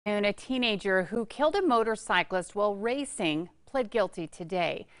And a teenager who killed a motorcyclist while racing pled guilty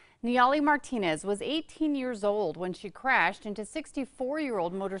today. Niali Martinez was 18 years old when she crashed into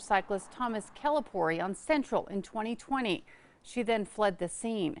 64-year-old motorcyclist Thomas Kellepori on Central in 2020. She then fled the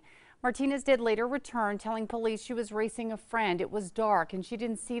scene. Martinez did later return, telling police she was racing a friend. It was dark and she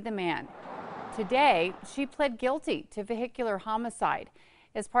didn't see the man. Today, she pled guilty to vehicular homicide.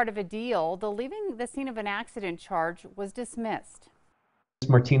 As part of a deal, the leaving the scene of an accident charge was dismissed. Ms.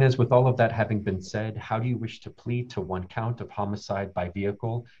 Martinez, with all of that having been said, how do you wish to plead to one count of homicide by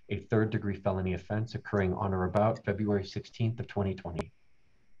vehicle, a third-degree felony offense occurring on or about February 16th of 2020?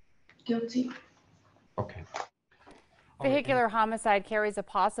 Guilty. Okay. Vehicular homicide carries a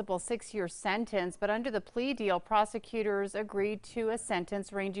possible 6-year sentence, but under the plea deal, prosecutors agreed to a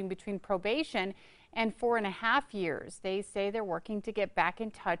sentence ranging between probation and 4.5 years. They say they're working to get back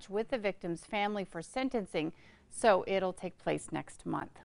in touch with the victim's family for sentencing, so it'll take place next month.